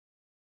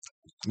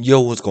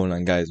Yo, what's going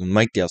on, guys?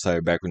 Mike the Outsider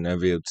back with another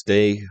video.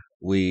 Today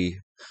we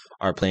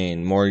are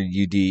playing more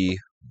UD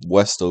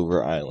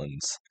Westover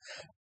Islands,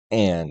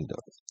 and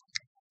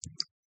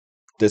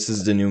this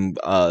is the new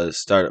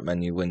startup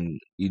menu when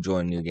you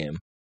join a new game.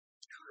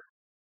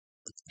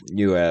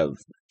 You have,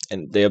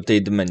 and they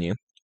updated the menu.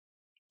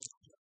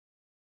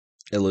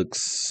 It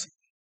looks,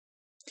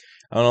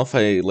 I don't know if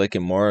I like it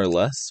more or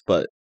less,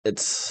 but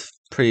it's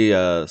pretty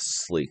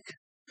sleek.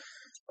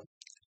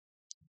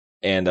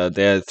 And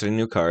they had 3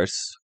 new cars.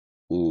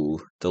 Ooh,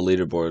 the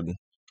leaderboard.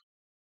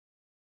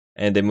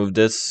 And they moved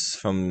this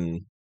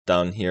from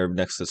down here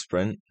next to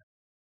Sprint.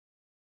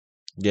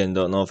 Again,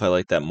 don't know if I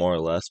like that more or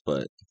less,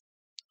 but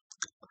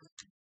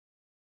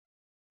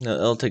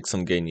it'll take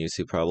some getting used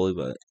to probably,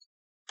 but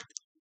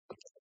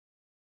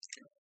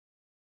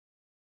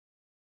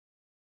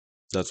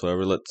that's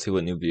whatever. Let's see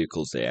what new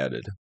vehicles they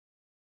added.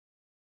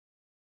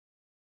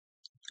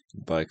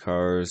 Buy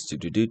cars,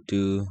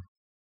 do.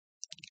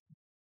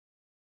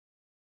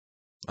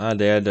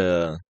 They had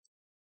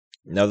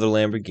another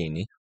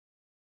Lamborghini.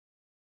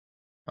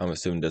 I'm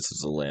assuming this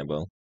is a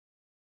Lambo.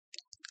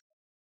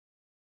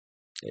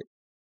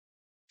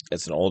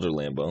 It's an older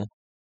Lambo.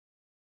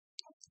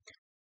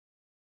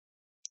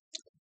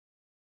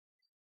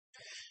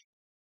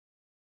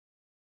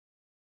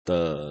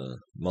 The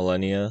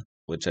Millennia,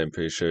 which I'm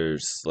pretty sure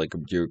is like a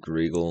Buick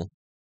Regal.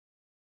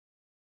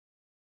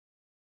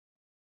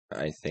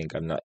 I think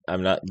I'm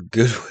not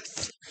good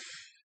with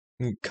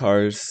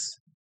cars,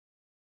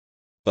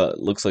 but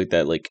looks like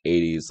that like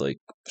 80s like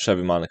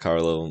Chevy Monte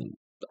Carlo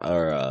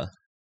or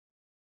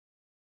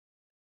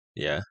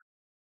yeah.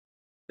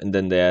 And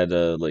then they had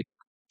a like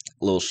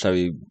little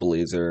Chevy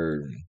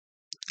Blazer,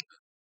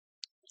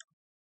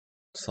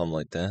 something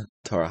like that,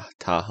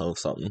 Tahoe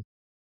something.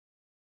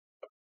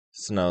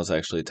 So now it's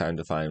actually time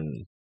to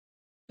find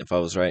if I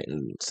was right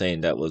in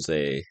saying that was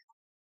a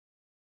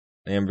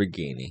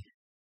Lamborghini.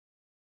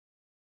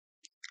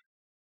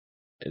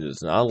 It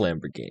is not a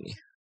Lamborghini.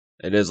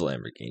 It is a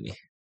Lamborghini.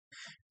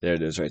 There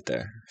it is right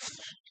there.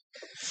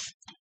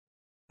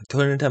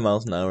 210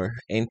 miles an hour.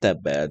 Ain't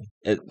that bad.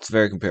 It's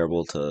very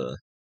comparable to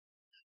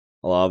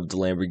a lot of the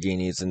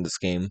Lamborghinis in this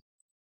game.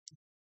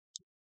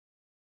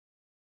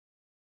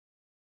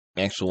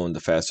 Actually, one of the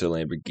faster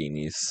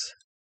Lamborghinis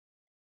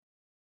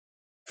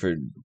for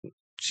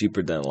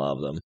cheaper than a lot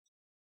of them.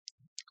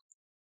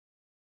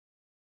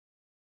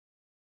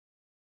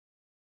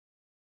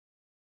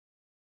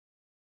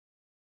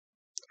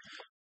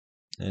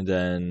 And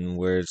then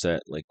where's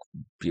that like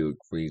Buick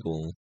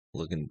Regal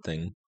looking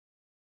thing?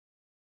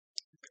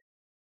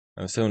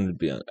 I'm assuming it'd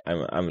be.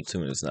 I'm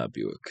assuming it's not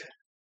Buick,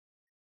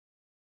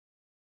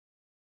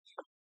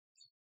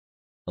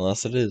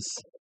 unless it is.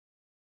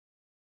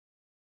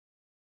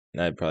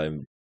 And I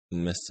probably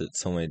missed it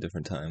so many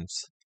different times.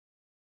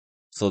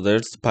 So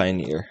there's the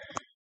Pioneer.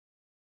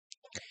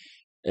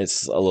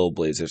 It's a little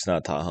Blazer. It's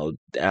not Tahoe.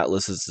 The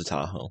Atlas is the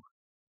Tahoe.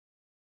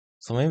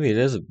 So maybe it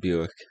is a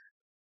Buick.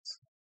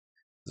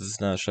 This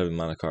is not a Chevy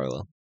Monte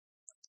Carlo.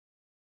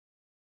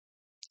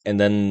 And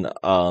then the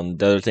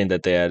other thing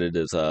that they added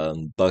is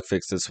bug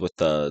fixes with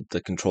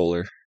the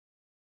controller.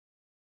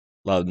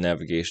 A lot of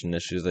navigation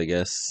issues, I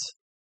guess.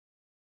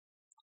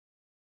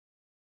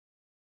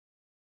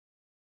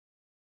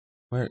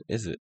 Where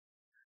is it?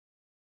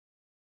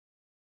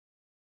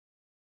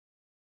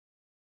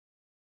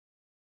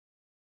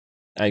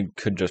 I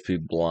could just be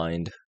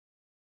blind.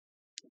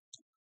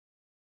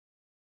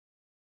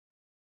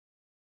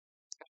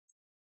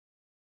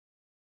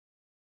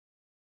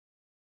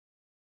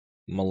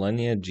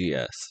 Millennia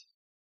GS.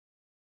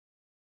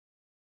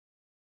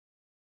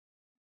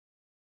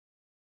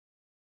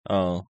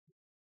 Oh,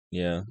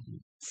 yeah.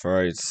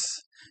 Ferrari's.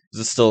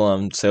 Is it still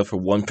on sale for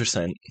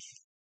 1%?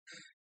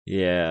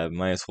 Yeah,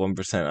 minus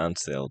 1% on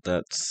sale.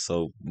 That's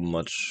so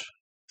much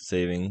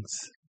savings.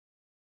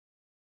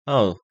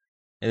 Oh,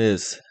 it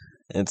is.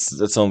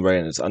 It's its own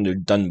brand. It's under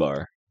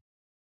Dunbar.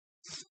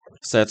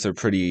 Stats are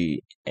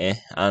pretty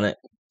on it.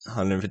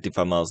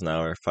 155 miles an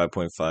hour,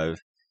 5.5.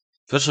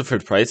 Especially for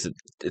the price,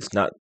 it's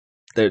not.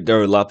 There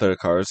are a lot better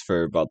cars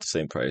for about the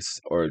same price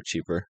or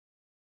cheaper.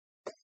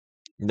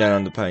 Then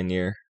on the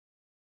Pioneer,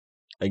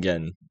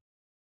 again,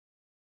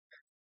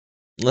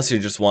 unless you're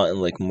just wanting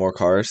like more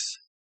cars,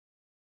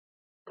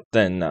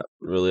 then not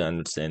really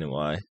understanding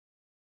why.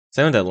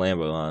 Same with that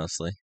Lambo,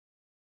 honestly.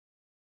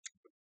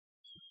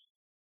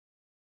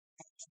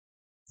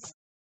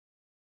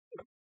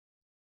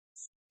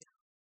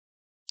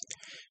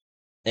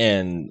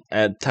 And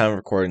at time of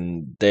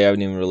recording, they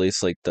haven't even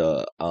released like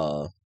the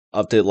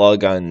update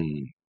log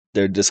on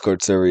their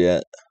Discord server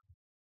yet.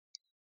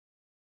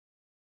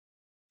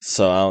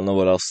 So I don't know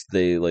what else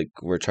they like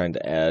were trying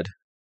to add.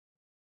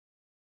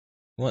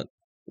 What?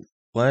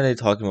 Why are they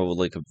talking about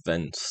like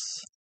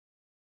events?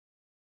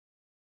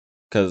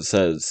 Because it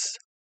says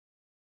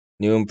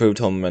new improved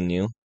home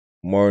menu,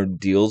 more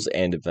deals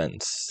and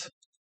events.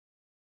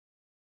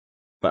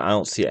 But I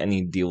don't see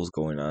any deals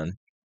going on.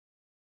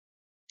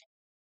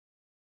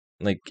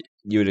 Like,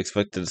 you would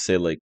expect it to say,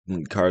 like,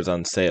 cars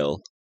on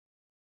sale.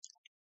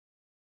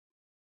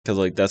 because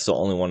like that's the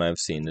only one I've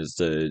seen is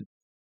the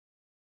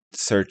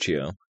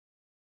Cerchio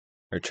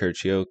or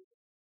Churchio.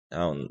 I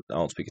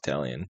don't speak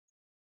Italian,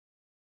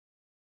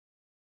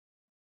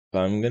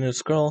 but I'm gonna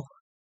scroll.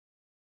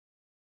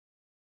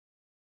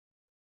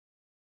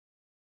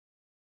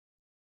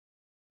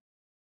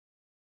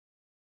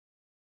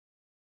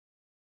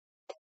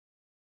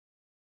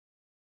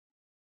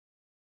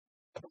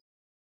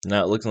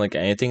 Not looking like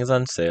anything is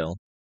on sale,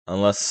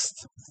 unless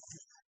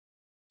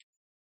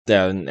they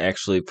haven't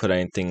actually put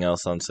anything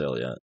else on sale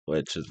yet,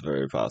 which is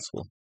very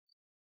possible.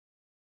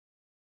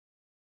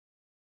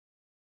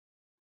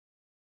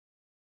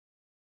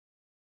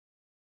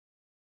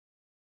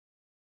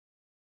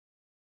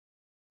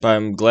 But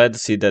I'm glad to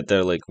see that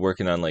they're like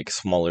working on like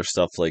smaller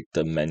stuff like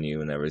the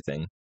menu and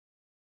everything.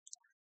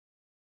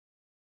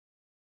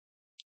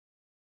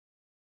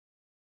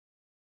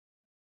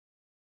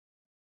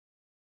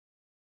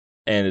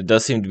 And it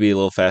does seem to be a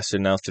little faster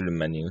now through the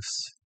menus.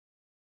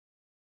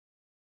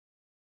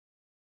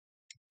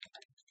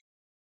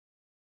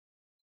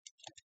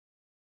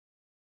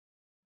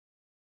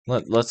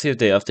 Let's see if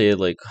they updated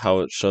like how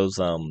it shows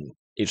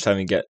each time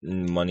you get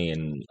money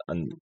and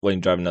when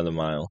you drive another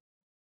mile.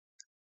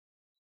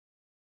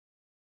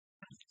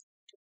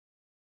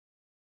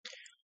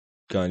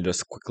 Go and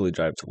just quickly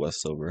drive to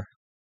Westover.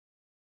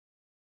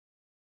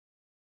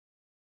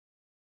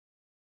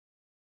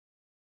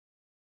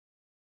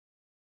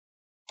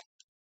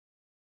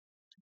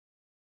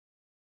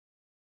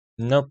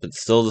 Nope,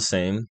 it's still the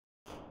same.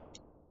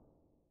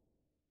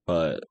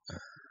 But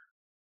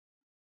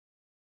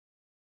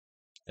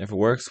if it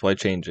works, why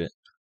change it?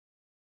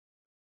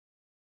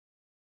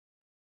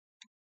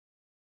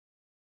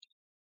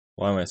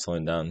 Why am I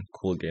slowing down?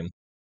 Cool game.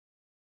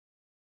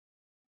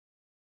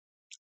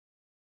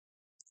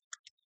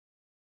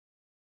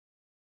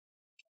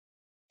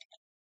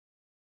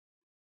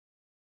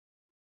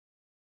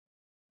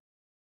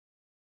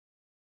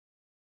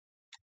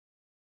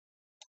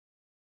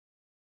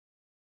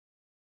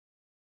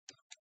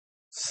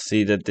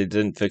 See that they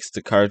didn't fix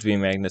the cars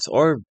being magnets,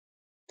 or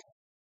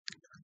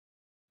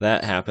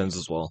that happens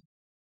as well.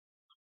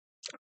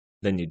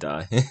 Then you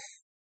die.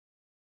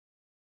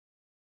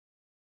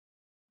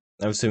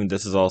 I'm assuming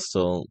this is all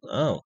still.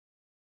 Oh,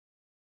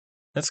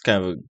 that's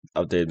kind of an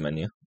updated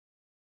menu.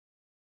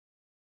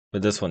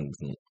 But this one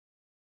isn't.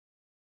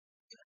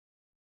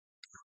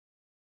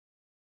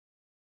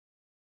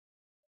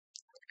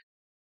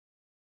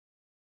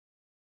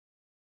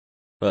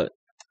 But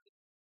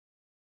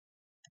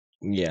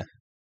yeah.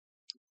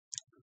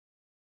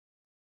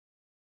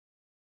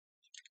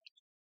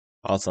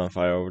 Also on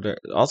fire over there.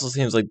 It also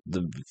seems like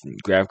the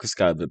graphics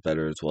got a bit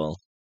better as well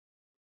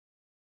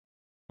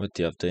with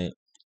the update.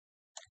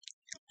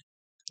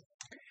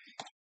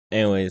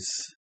 Anyways,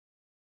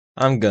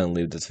 I'm gonna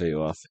leave this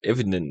video off. If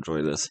you did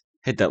enjoy this,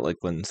 hit that like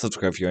button,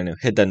 subscribe if you're new,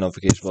 hit that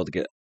notification bell to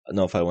get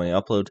notified when I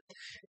upload.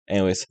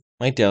 Anyways,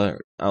 Mike the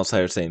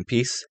Outsider saying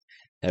peace.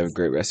 Have a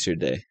great rest of your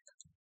day.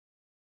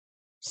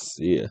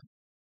 See ya.